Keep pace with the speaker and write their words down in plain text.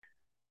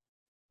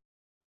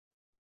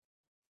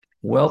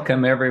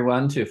Welcome,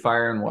 everyone, to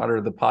Fire and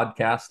Water, the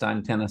podcast.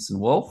 I'm Tennyson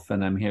Wolf,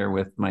 and I'm here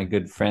with my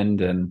good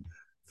friend and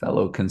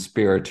fellow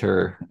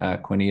conspirator,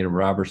 Quinita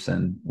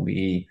Robertson.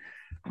 We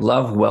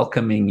love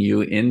welcoming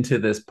you into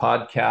this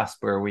podcast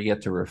where we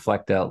get to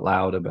reflect out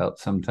loud about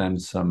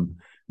sometimes some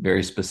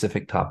very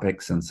specific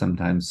topics and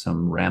sometimes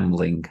some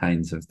rambling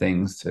kinds of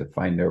things to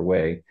find our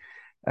way.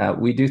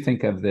 We do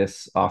think of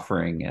this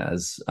offering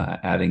as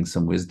adding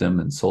some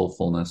wisdom and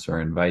soulfulness or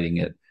inviting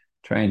it,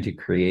 trying to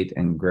create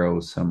and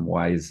grow some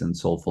wise and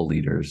soulful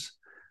leaders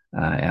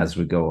as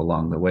we go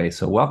along the way.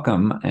 So,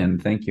 welcome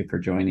and thank you for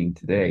joining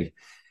today.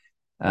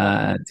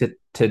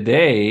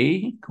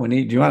 Today,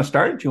 Quinny, do you want to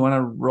start? Do you want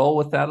to roll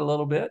with that a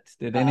little bit?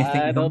 Did I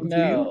anything don't come to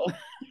you? know.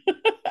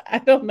 I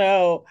don't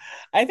know.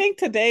 I think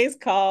today's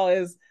call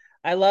is,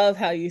 I love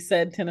how you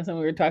said, Tennyson,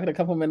 we were talking a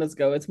couple minutes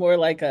ago. It's more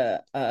like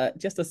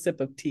just a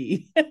sip of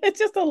tea. It's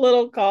just a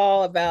little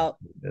call about,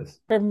 Yes.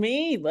 for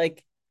me,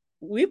 like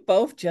we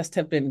both just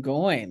have been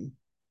going,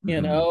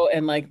 Mm-hmm.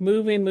 and like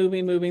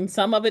moving,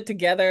 some of it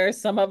together,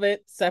 some of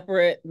it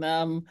separate.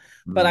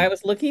 But I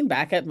was looking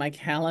back at my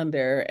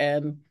calendar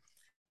and,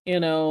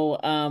 you know,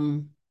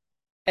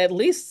 at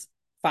least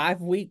 5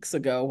 weeks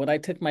ago when I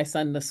took my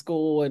son to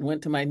school and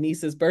went to my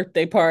niece's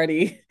birthday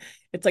party.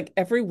 It's like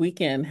every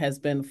weekend has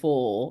been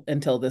full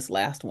until this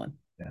last one,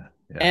 Yeah.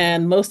 Yeah.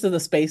 and most of the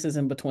spaces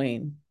in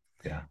between.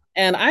 Yeah.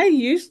 And I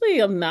usually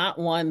am not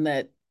one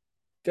that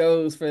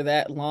goes for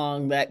that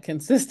long, that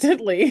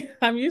consistently.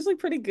 I'm usually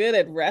pretty good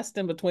at rest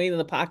in between in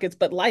the pockets,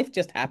 but life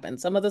just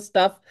happened. Some of the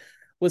stuff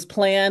was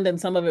planned and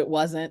some of it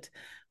wasn't,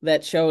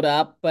 that showed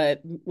up,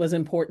 but was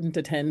important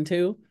to tend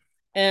to.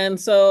 And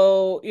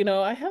so,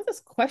 I have this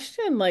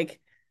question like,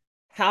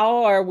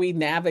 how are we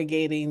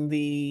navigating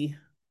the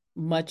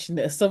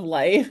muchness of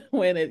life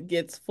when it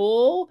gets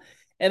full?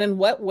 And in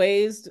what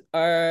ways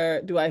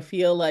do I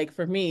feel like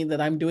for me that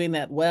I'm doing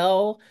that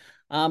well?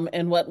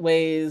 In what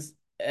ways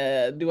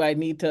do I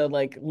need to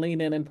like lean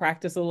in and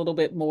practice a little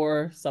bit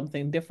more,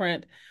 something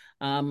different?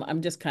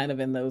 I'm just kind of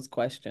in those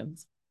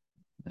questions.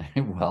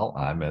 Well,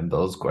 I'm in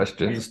those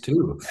questions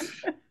too.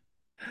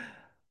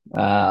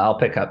 I'll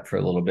pick up for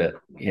a little bit.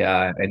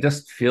 Yeah, I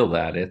just feel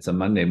that it's a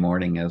Monday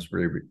morning as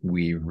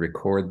we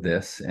record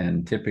this,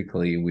 and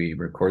typically we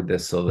record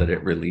this so that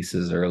it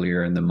releases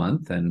earlier in the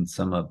month, and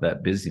some of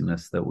that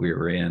busyness that we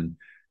were in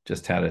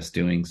just had us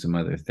doing some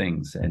other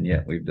things, and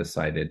yet we've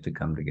decided to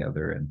come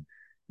together and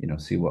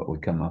see what we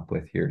come up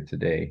with here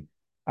today.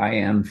 I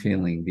am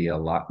feeling the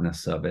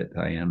allotness of it.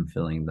 I am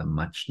feeling the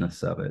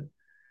muchness of it,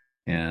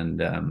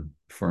 and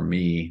for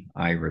me,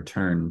 I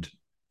returned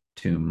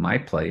to my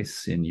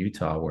place in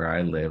Utah where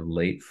I live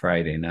late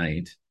Friday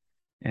night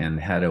and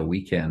had a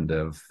weekend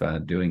of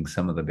doing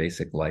some of the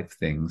basic life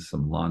things,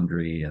 some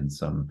laundry and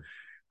some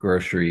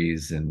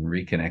groceries, and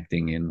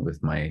reconnecting in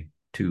with my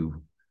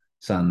two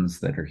sons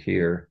that are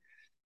here,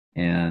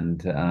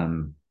 and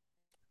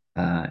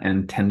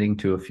tending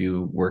to a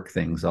few work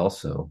things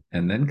also.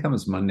 And then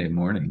comes Monday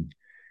morning,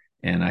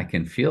 and I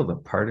can feel the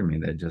part of me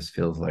that just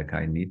feels like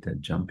I need to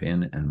jump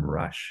in and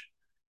rush.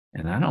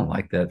 And I don't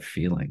like that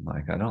feeling.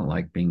 Like, I don't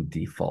like being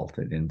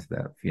defaulted into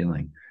that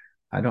feeling.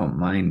 I don't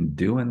mind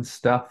doing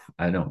stuff.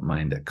 I don't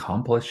mind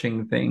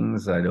accomplishing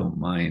things. I don't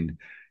mind,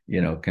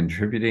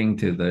 contributing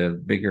to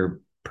the bigger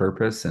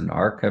purpose and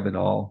arc of it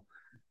all.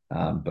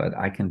 But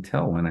I can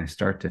tell when I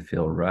start to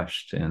feel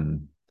rushed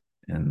and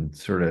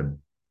sort of,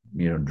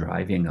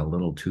 driving a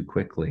little too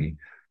quickly,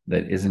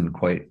 that isn't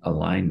quite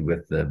aligned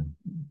with the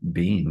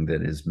being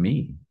that is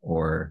me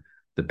or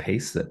the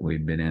pace that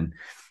we've been in.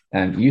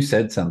 And you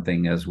said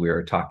something as we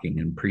were talking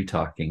and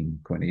pre-talking,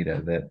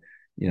 Juanita, that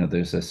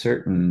there's a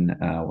certain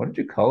what did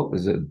you call it?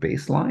 Was it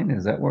baseline?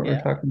 Is that what we're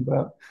Yeah. talking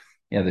about?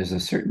 Yeah, there's a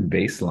certain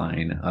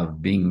baseline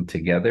of being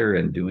together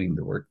and doing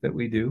the work that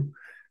we do,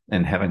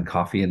 and having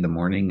coffee in the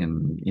morning,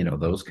 and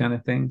those kind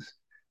of things.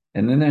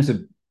 And then there's a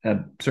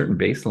certain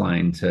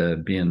baseline to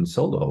being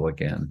solo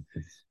again.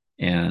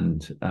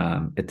 And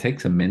it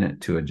takes a minute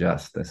to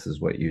adjust. This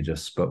is what you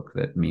just spoke.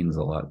 That means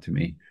a lot to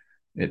me.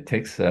 It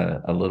takes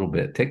a little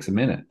bit, it takes a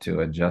minute to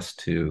adjust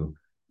to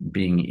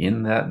being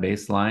in that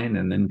baseline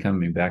and then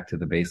coming back to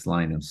the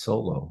baseline of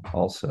solo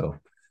also.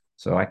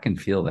 So I can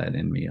feel that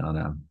in me on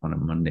a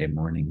Monday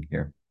morning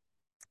here.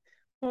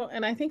 Well,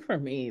 and I think for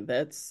me,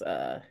 that's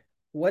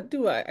what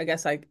do I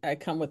guess I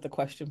come with the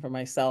question for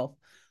myself.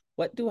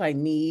 What do I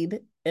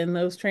need in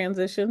those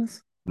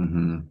transitions?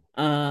 Hmm.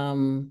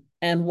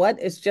 And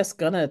what is just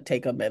gonna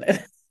take a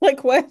minute?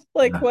 Like what,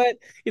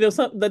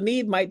 some the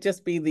need might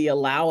just be the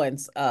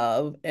allowance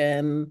of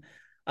and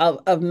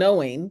of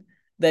knowing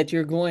that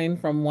you're going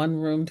from one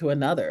room to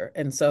another.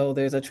 And so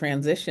there's a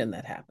transition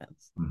that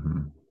happens,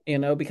 Hmm.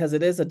 because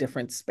it is a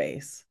different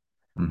space.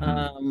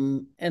 Hmm.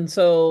 And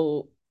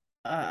so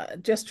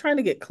just trying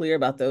to get clear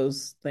about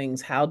those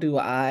things.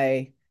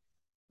 Mm,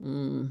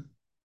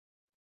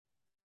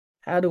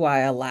 how do I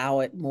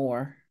allow it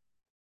more?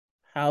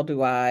 How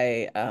do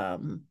I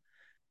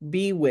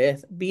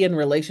be in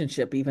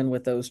relationship even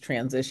with those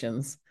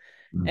transitions,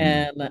 Hmm.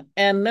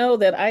 and know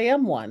that I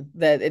am one,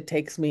 that it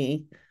takes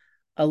me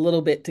a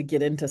little bit to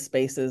get into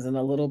spaces and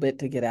a little bit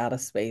to get out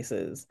of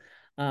spaces.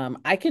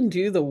 I can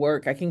do the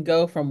work. I can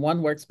go from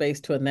one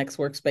workspace to a next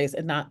workspace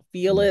and not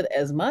feel it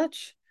as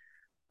much.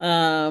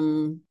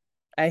 Um,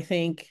 I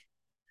think,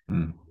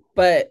 Mm.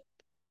 but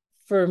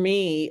for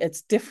me,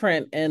 it's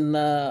different in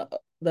the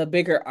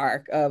bigger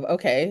arc of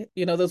okay,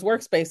 those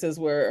workspaces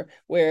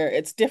where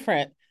it's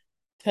different.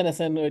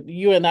 Tennyson,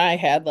 you and I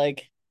had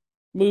like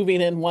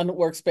moving in one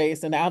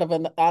workspace and out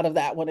of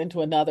that one into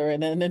another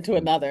and then into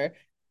another.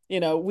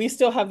 We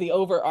still have the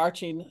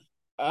overarching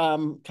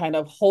kind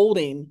of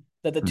holding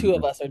that the two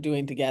of Mhm. us are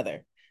doing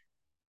together.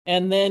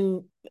 And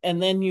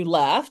then you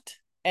left,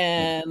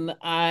 Yeah. and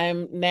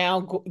I'm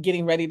now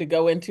getting ready to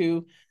go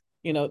into,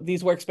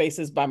 these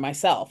workspaces by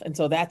myself. And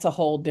so that's a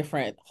whole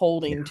different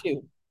holding Yeah.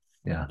 too.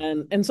 Yeah.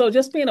 And so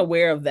just being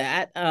aware of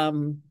that,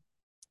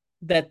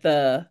 that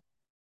the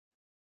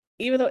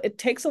even though it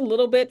takes a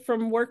little bit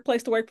from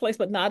workplace to workplace,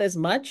 but not as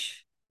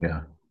much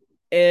Yeah.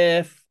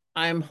 if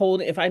I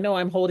know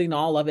I'm holding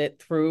all of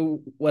it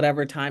through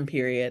whatever time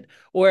period,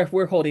 or if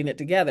we're holding it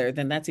together,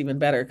 then that's even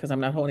better because I'm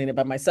not holding it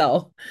by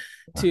myself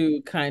Yeah.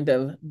 to kind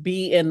of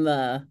be in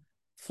the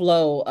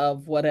flow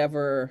of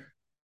whatever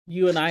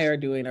you and I are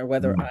doing or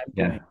whether Mm. I'm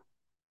doing. Yeah.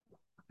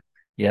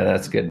 Yeah,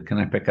 that's good. Can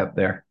I pick up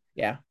there?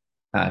 Yeah.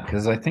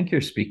 Because I think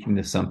you're speaking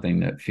to something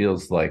that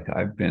feels like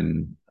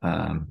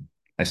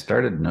I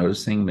started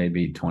noticing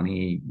maybe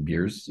 20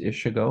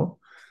 years-ish ago,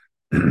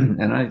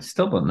 and I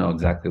still don't know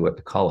exactly what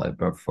to call it,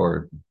 but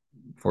for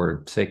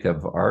sake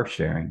of our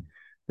sharing,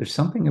 there's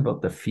something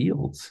about the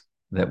fields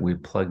that we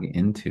plug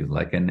into,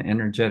 like an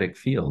energetic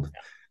field.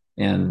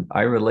 And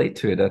I relate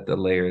to it at the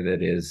layer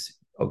that is,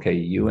 okay,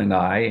 you and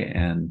I,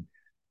 and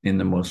in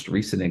the most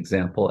recent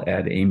example,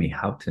 add Amy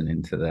Houghton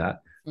into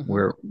that, Mm-hmm.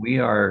 where we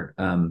are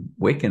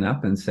waking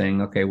up and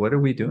saying, okay, what are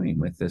we doing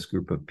with this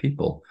group of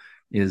people?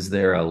 Is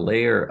there a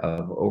layer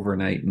of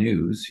overnight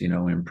news,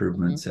 Mm-hmm.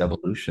 improvements,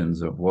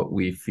 evolutions of what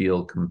we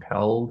feel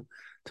compelled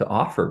to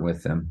offer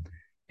with them?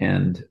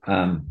 And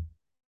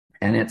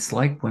and it's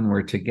like when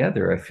we're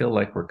together, I feel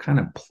like we're kind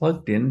of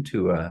plugged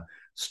into a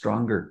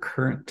stronger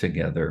current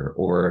together,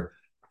 or,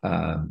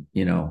 I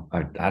don't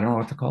know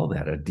what to call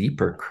that, a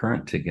deeper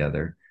current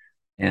together.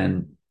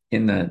 And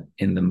in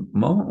the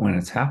moment when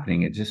it's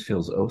happening, it just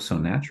feels oh so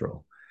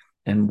natural.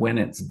 And when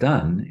it's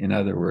done, in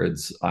other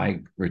words,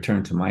 I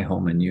return to my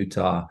home in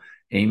Utah,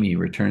 Amy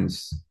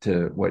returns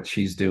to what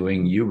she's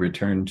doing, you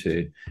return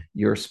to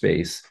your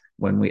space.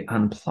 When we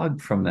unplug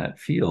from that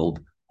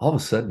field, all of a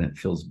sudden it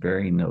feels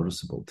very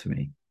noticeable to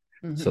me.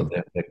 So Mm-hmm.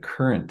 that the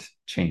current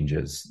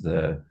changes,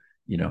 the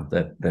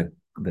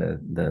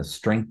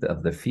strength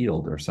of the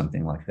field or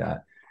something like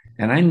that.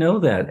 And I know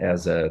that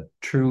as a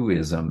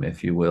truism,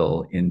 if you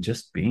will, in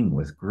just being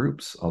with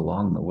groups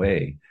along the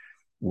way,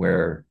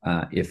 where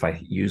if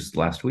I used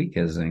last week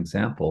as an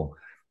example,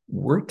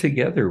 we're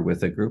together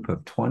with a group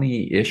of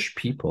 20-ish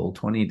people,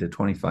 20 to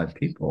 25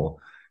 people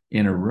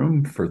in a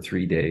room for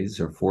 3 days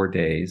or 4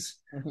 days.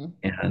 Mm-hmm.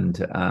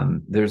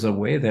 And there's a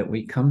way that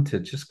we come to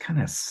just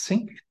kind of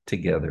sync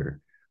together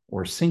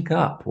or sync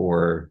up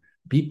or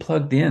be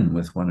plugged in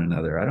with one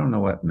another. I don't know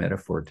what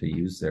metaphor to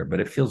use there, but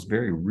it feels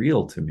very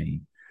real to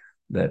me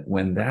that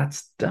when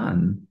that's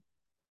done,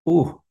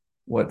 ooh,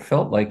 what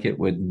felt like it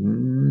would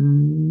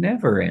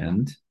never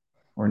end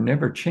or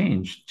never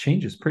change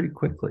changes pretty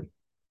quickly.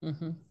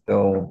 Mm-hmm.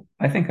 So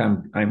I think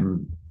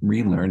I'm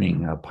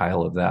relearning a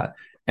pile of that.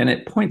 And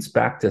it points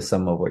back to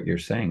some of what you're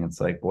saying.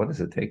 It's like, what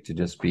does it take to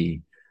just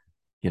be,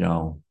 you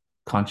know,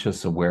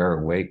 conscious, aware,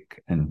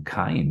 awake, and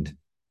kind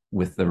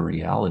with the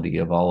reality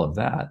of all of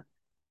that?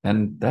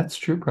 And that's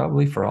true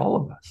probably for all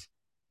of us.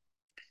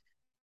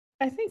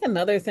 I think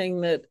another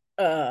thing that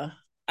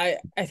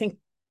I think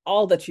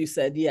all that you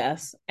said,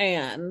 yes.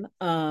 And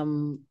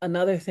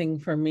another thing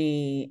for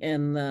me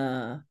in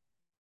the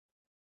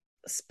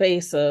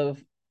space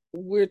of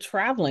we're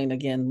traveling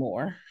again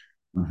more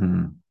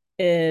Mm-hmm.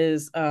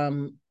 is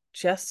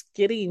just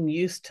getting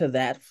used to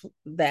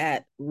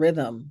that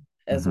rhythm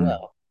as Mm-hmm.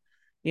 well.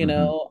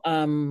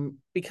 Mm-hmm.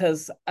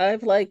 Because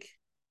I've like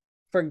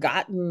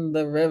forgotten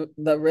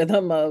the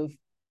rhythm of,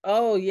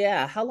 oh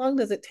yeah, how long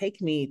does it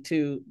take me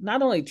to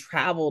not only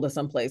travel to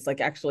someplace,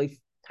 like actually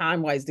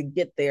time wise to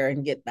get there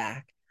and get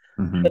back,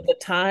 but Mm-hmm. the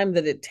time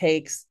that it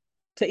takes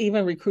to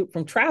even recruit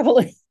from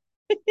traveling.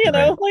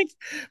 Right. Like,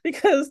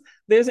 because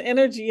there's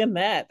energy in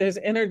that. There's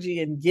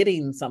energy in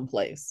getting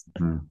someplace.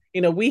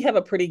 Mm-hmm. We have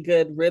a pretty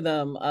good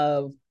rhythm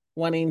of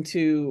wanting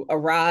to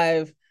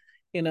arrive,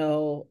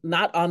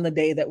 not on the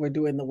day that we're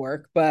doing the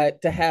work,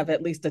 but to have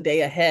at least a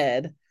day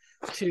ahead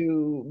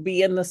to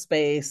be in the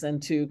space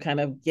and to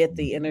kind of get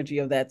the energy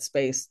of that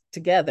space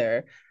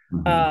together.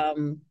 Mm-hmm.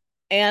 Um,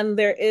 and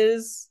there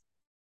is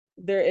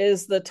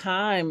the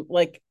time,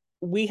 like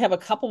we have a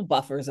couple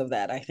buffers of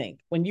that, I think.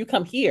 When you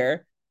come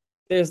here,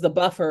 there's the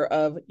buffer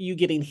of you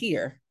getting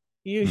here,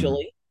 Mm-hmm.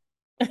 usually,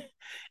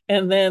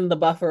 and then the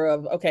buffer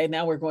of, okay,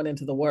 now we're going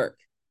into the work.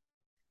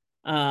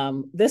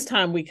 This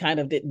time we kind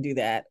of didn't do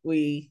that.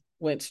 We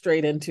went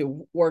straight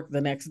into work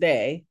the next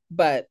day,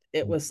 but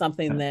it was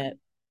something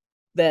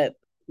that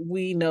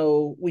we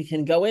know we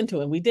can go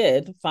into, and we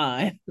did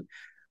fine.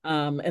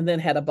 And then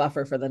had a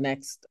buffer for the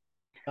next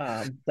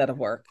set of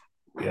work.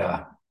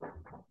 Yeah.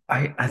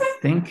 I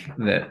think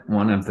that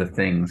one of the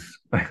things,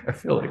 I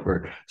feel like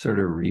we're sort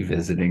of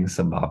revisiting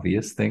some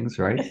obvious things,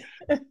 right?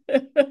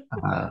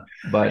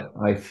 But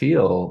I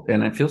feel,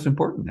 and it feels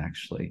important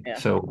actually. Yeah.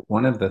 So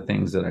one of the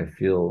things that I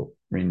feel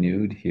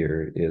renewed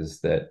here is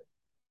that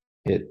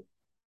it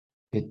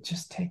it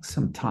just takes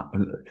some time.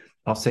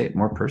 I'll say it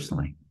more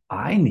personally.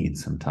 I need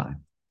some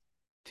time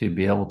to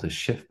be able to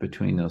shift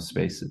between those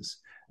spaces.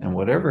 And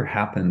whatever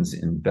happens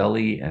in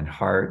belly and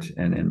heart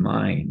and in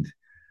mind,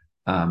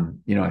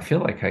 I feel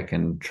like I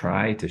can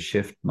try to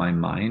shift my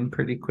mind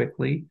pretty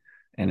quickly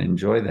and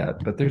enjoy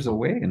that. But there's a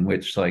way in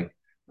which, like,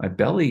 my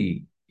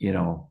belly,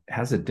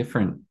 has a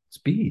different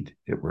speed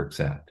it works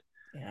at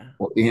Yeah.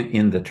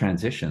 in the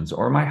transitions,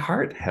 or my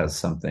heart has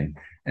something.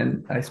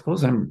 And I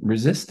suppose I'm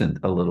resisting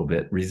a little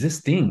bit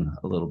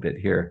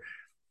here,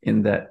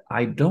 in that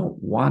I don't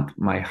want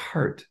my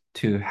heart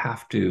to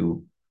have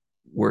to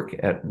work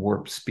at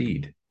warp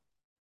speed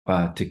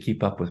to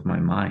keep up with my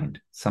mind,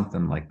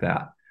 something like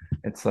that.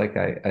 It's like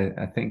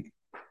I think,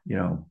 you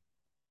know,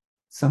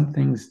 some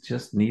things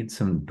just need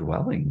some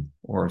dwelling,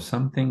 or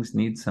some things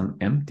need some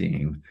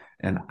emptying,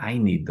 and I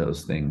need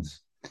those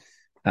things.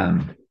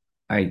 Um,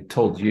 I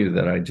told you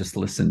that I just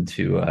listened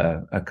to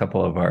a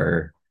couple of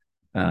our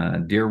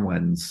dear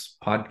ones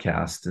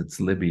podcast. It's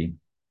Libby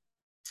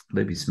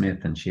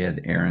Smith, and she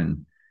had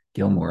Aaron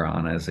Gilmore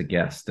on as a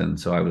guest. And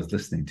so I was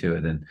listening to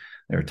it, and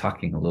they were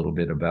talking a little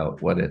bit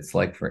about what it's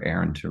like for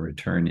Aaron to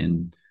return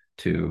in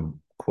to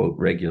quote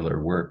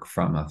regular work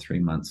from a 3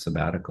 month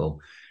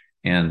sabbatical.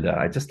 And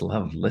I just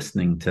love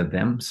listening to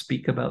them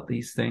speak about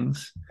these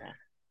things.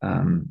 Yeah.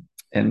 Um,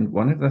 and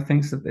one of the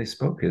things that they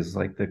spoke is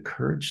like the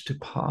courage to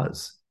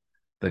pause,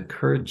 the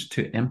courage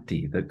to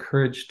empty, the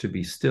courage to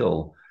be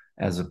still,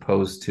 as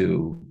opposed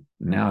to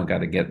now I got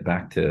to get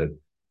back to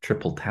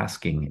triple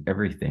tasking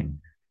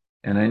everything.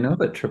 And I know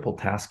that triple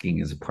tasking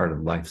is a part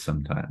of life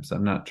sometimes.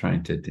 I'm not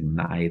trying to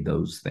deny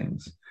those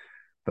things,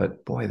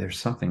 but boy, there's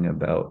something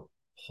about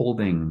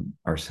holding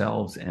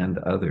ourselves and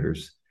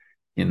others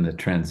in the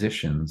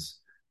transitions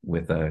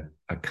with a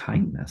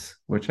kindness,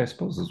 which I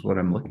suppose is what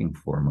I'm looking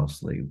for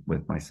mostly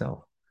with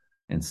myself,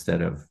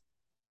 instead of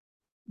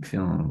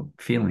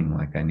feeling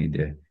like I need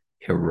to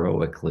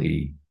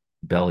heroically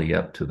belly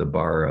up to the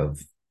bar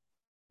of,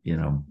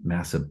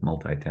 massive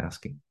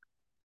multitasking.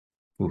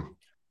 Ooh.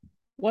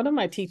 One of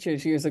my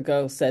teachers years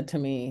ago said to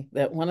me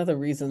that one of the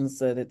reasons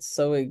that it's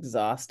so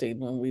exhausting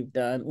when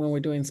we're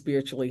doing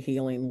spiritually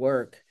healing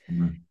work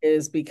Mm,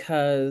 is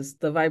because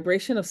the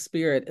vibration of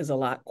spirit is a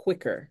lot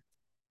quicker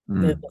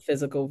than mm, the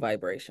physical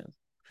vibration.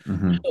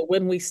 mm-hmm, So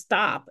when we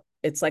stop,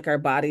 it's like our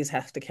bodies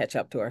have to catch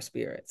up to our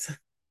spirits,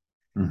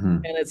 mm-hmm.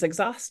 and it's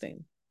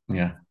exhausting.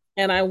 Yeah,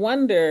 And I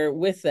wonder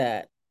with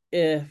that,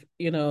 if,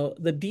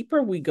 the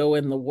deeper we go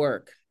in the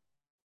work,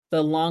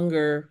 the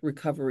longer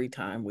recovery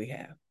time we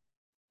have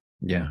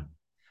yeah.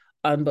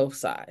 on both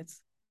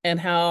sides. And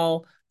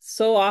how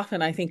so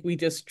often I think we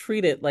just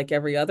treat it like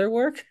every other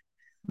work,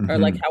 or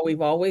like Mm-hmm, how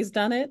we've always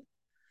done it.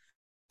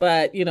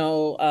 But,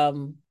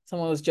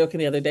 someone was joking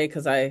the other day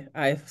because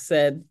I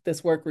said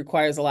this work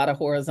requires a lot of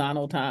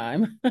horizontal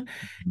time.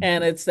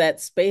 And it's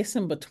that space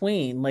in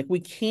between. Like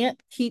we can't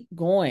keep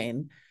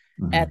going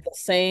mm-hmm, at the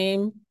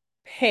same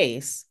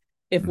pace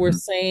if we're mm-hmm.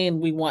 saying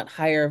we want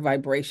higher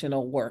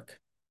vibrational work.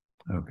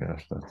 Oh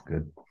gosh, that's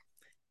good.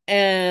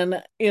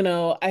 And,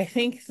 I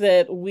think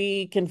that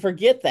we can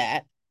forget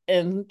that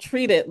and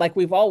treat it like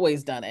we've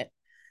always done it,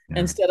 Yeah.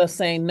 instead of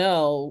saying,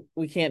 no,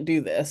 we can't do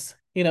this.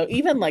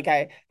 Even like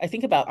I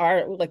think about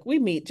like we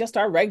meet just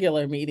our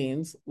regular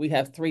meetings, we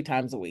have 3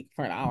 times a week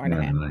for an hour and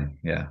a half.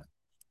 Yeah.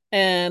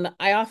 And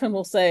I often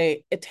will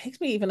say, it takes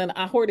me even an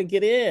hour to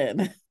get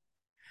in.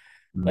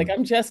 Like Mm,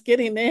 I'm just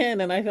getting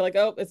in and I feel like,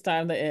 oh, it's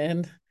time to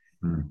end.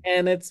 mm,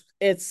 And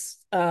it's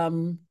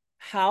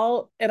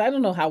how, and I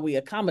don't know how we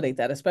accommodate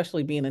that,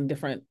 especially being in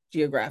different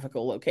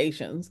geographical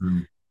locations.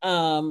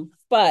 mm.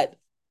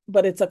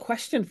 But it's a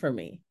question for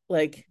me.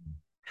 Like,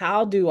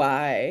 how do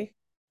I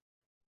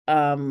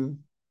um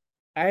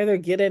either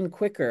get in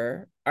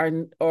quicker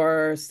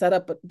or set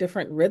up a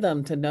different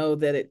rhythm to know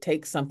that it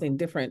takes something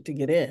different to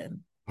get in?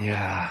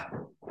 Yeah.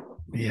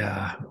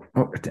 Yeah.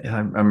 Oh,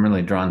 I'm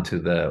really drawn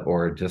to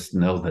or just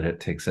know that it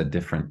takes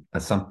a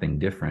something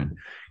different,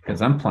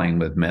 because I'm playing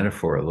with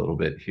metaphor a little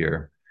bit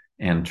here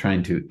and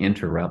trying to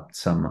interrupt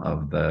some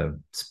of the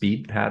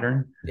speed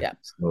pattern. Yeah.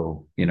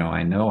 So,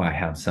 I know I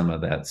have some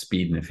of that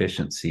speed and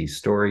efficiency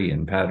story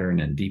and pattern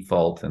and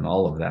default and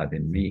all of that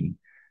in me,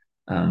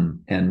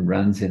 and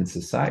runs in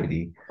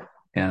society.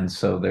 And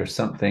so there's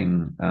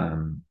something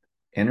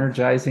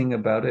energizing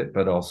about it,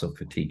 but also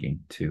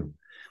fatiguing too.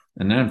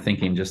 And then I'm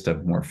thinking just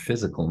of more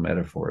physical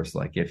metaphors,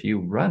 like if you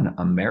run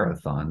a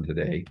marathon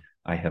today,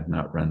 I have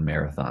not run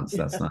marathons,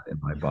 that's not in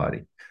my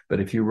body. But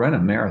if you run a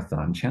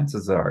marathon,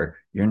 chances are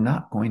you're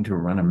not going to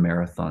run a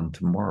marathon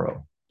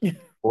tomorrow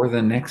or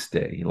the next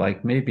day.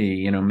 Like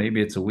maybe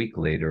it's a week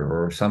later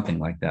or something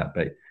like that.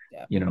 But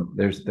Yeah.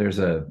 there's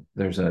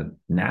a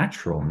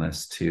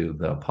naturalness to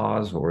the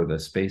pause or the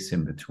space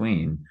in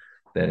between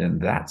that in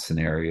that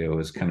scenario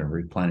is kind of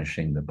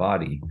replenishing the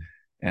body.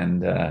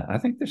 And I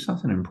think there's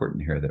something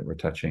important here that we're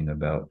touching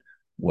about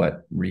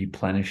what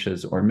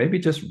replenishes or maybe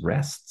just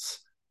rests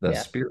the Yeah.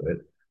 spirit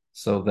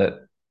so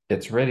that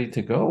it's ready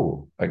to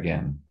go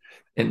again.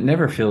 It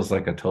never feels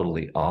like a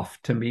totally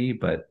off to me,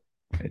 but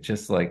it's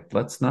just like,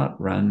 let's not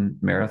run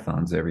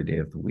marathons every day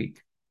of the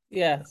week.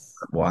 Yes.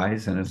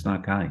 Wise and it's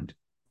not kind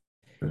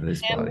for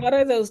this And body. what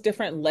are those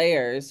different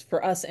layers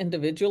for us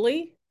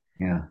individually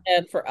Yeah.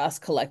 and for us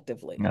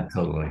collectively? Yeah,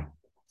 totally.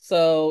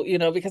 So,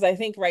 because I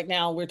think right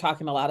now we're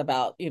talking a lot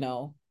about,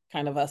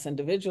 kind of us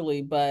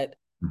individually, but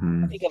I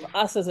Hmm. think of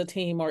us as a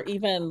team, or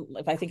even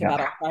if I think about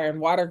Yeah. our fire and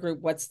water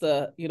group, what's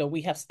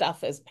we have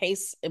stuff as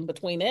pace in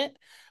between it,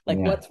 like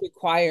Yeah. what's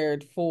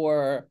required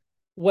for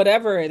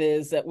whatever it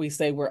is that we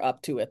say we're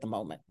up to at the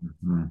moment.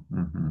 Hmm.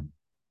 Hmm.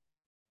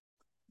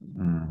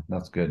 Mm,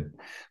 that's good.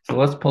 So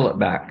let's pull it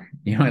back.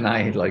 You and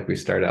I, like we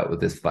start out with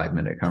this 5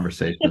 minute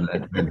conversation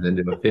that turns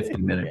into a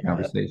 50-minute Yeah.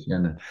 conversation,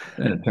 and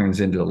then it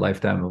turns into a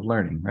lifetime of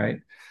learning, right?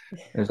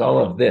 There's all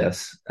of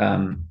this.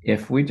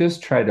 If we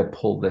just try to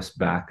pull this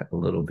back a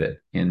little bit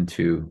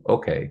into,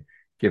 okay,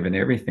 given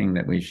everything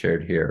that we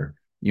shared here,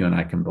 you and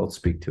I can both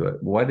speak to it.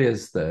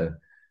 What's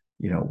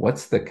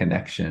the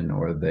connection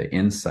or the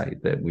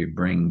insight that we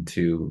bring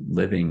to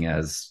living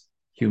as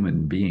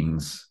human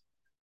beings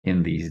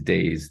in these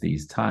days,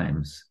 these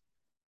times,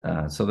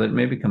 so that it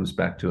maybe comes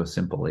back to a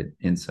simple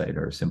insight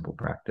or a simple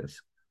practice.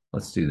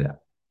 Let's do that.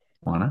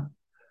 Juana?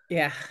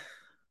 Yeah.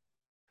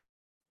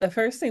 The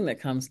first thing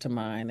that comes to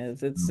mind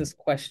is it's Mm, this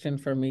question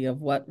for me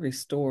of what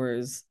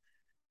restores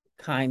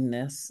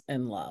kindness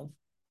and love.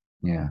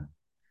 yeah,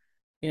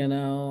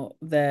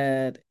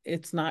 That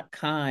it's not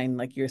kind,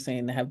 like you're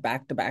saying, to have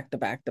back to back to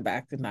back to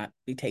back to not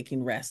be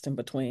taking rest in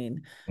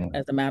between. yeah,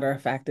 As a matter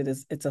of fact,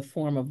 it's a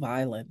form of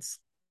violence.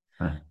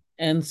 uh,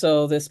 And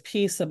so this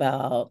piece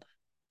about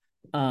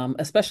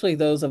especially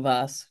those of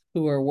us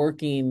who are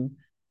working,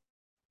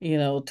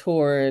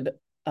 toward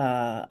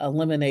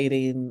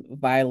eliminating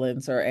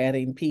violence or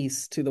adding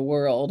peace to the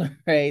world,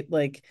 right?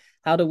 Like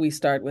how do we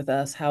start with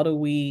us? How do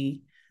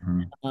we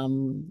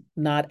mm,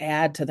 not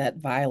add to that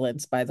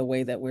violence by the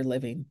way that we're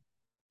living?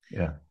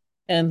 yeah,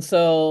 And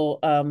so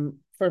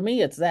for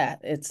me, it's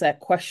that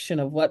question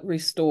of what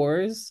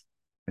restores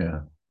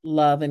yeah,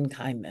 love and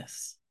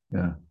kindness.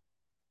 yeah.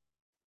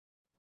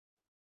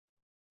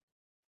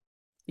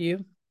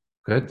 You?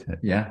 Good.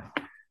 Yeah.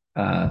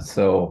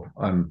 So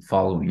I'm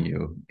following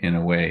you in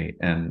a way,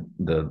 and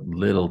the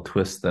little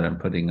twist that I'm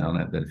putting on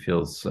it that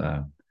feels,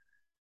 um,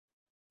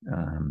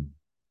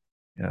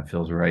 yeah,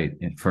 feels right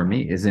for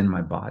me is in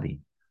my body.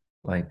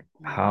 Like,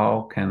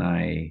 how can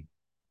I?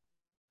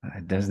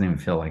 It doesn't even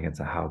feel like it's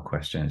a how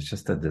question. It's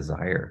just a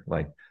desire.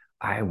 Like,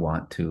 I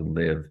want to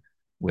live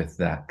with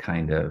that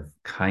kind of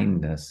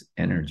kindness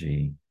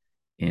energy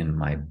in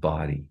my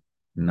body,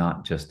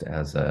 not just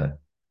as a,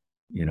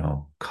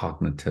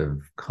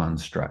 cognitive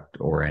construct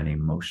or an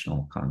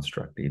emotional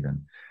construct,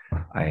 even.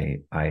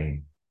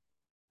 I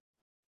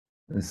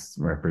This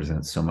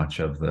represents so much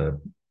of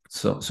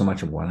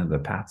one of the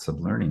paths of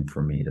learning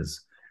for me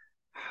is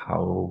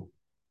how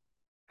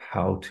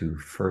how to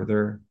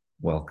further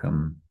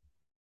welcome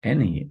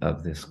any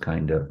of this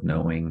kind of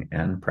knowing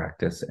and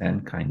practice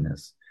and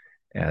kindness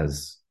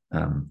as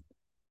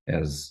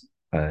as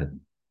a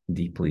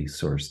deeply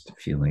sourced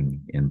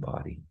feeling in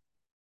body.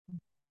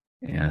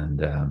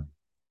 And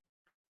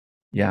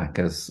yeah,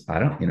 because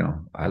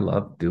I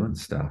love doing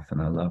stuff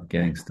and I love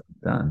getting stuff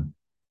done,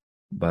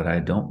 but I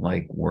don't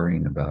like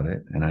worrying about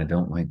it, and I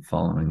don't like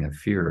following a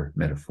fear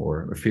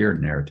metaphor or fear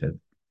narrative.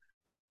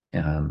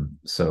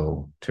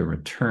 So to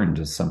return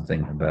to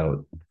something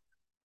about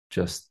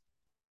just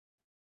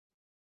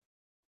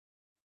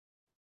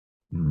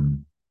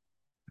mm,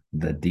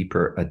 the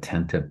deeper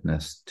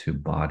attentiveness to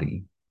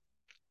body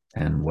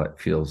and what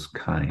feels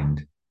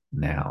kind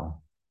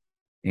now,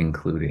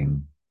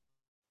 including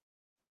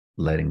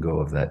letting go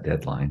of that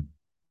deadline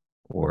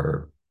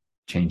or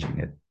changing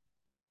it.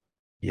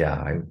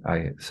 Yeah,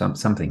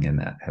 something in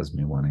that has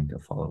me wanting to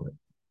follow it.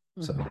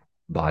 So Mhm.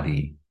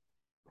 body,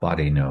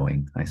 body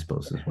knowing, I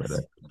suppose, is where Yes.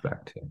 that comes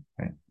back to,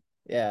 right?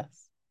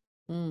 Yes.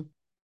 Mm,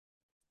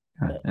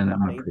 Yeah. the And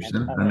I'm a embodiment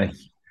person. of it.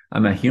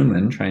 I'm a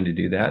human trying to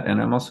do that,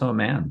 and I'm also a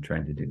man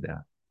trying to do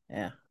that.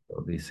 Yeah.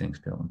 So these things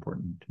feel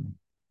important to me.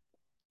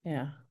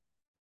 Yeah.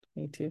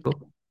 Me too.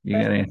 Cool. You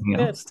That's got anything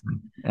good. else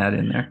to add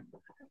in there?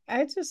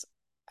 I just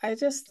I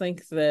just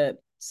think that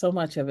so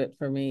much of it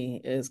for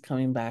me is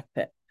coming back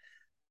to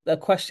the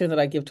question that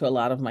I give to a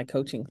lot of my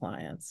coaching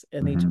clients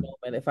in each Hmm.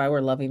 moment. If I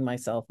were loving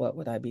myself, what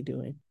would I be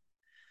doing?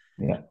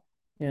 Yeah.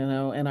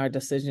 And our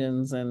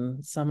decisions.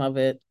 And some of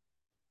it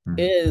Mm.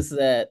 is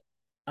that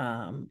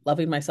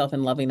loving myself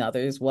and loving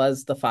others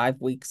was the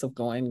 5 weeks of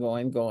going,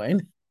 going,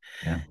 going.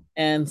 Yeah.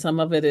 And some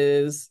of it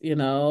is,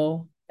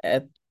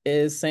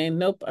 is saying,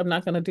 nope, I'm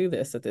not going to do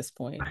this at this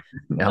point.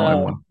 Now I So,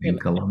 want to be in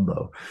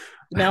Colombo.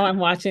 now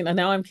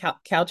I'm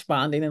couch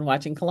bonding and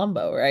watching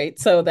Columbo, right?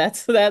 So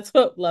that's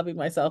what loving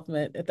myself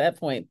meant at that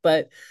point.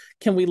 But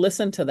can we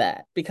listen to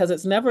that? Because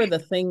it's never the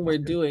thing we're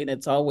doing,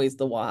 it's always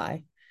the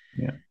why.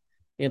 Yeah.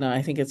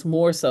 I think it's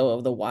more so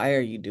of the why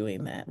are you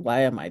doing that?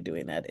 Why am I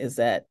doing that? Is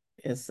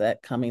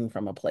that coming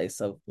from a place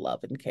of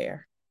love and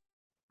care?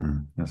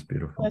 That's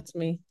beautiful. That's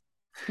me.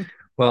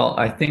 Well,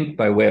 I think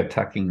by way of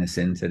tucking this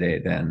in today,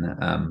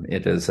 then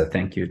it is a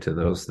thank you to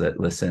those that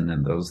listen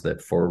and those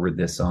that forward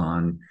this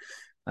on.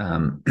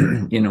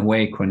 In a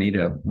way,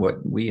 Juanita,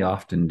 what we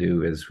often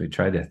do is we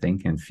try to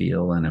think and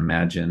feel and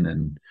imagine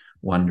and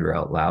wonder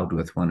out loud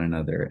with one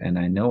another. And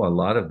I know a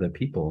lot of the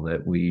people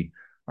that we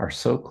are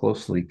so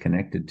closely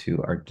connected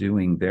to are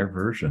doing their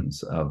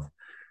versions of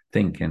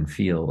think and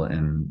feel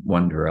and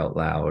wonder out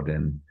loud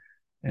and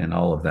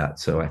all of that.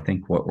 So I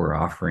think what we're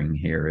offering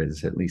here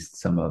is at least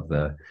some of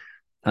the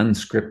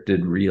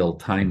unscripted real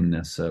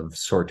timeness of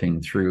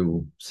sorting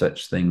through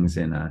such things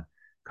in a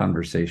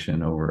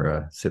conversation over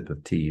a sip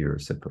of tea or a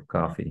sip of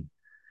coffee.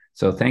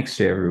 So thanks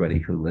to everybody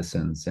who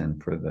listens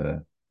and for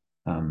the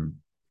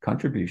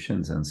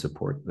contributions and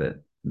support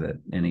that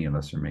any of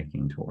us are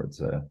making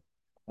towards a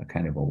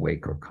kind of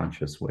awake or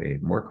conscious way,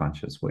 more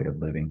conscious way of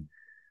living.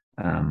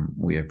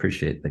 We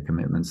appreciate the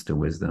commitments to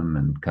wisdom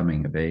and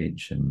coming of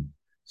age and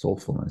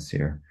soulfulness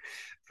here.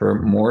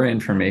 For more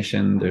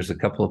information, there's a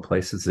couple of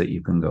places that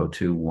you can go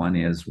to. One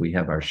is we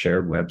have our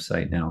shared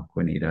website now,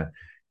 Juanita,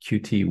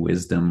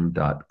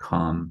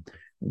 qtwisdom.com.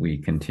 We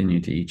continue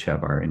to each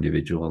have our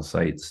individual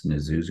sites,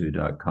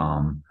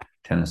 nizuzu.com,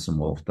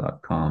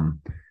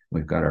 tennysonwolf.com.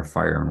 We've got our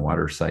fire and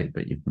water site,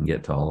 but you can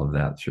get to all of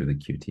that through the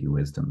QT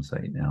Wisdom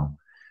site now.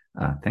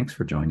 Thanks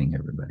for joining,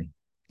 everybody.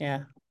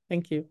 Yeah.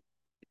 Thank you.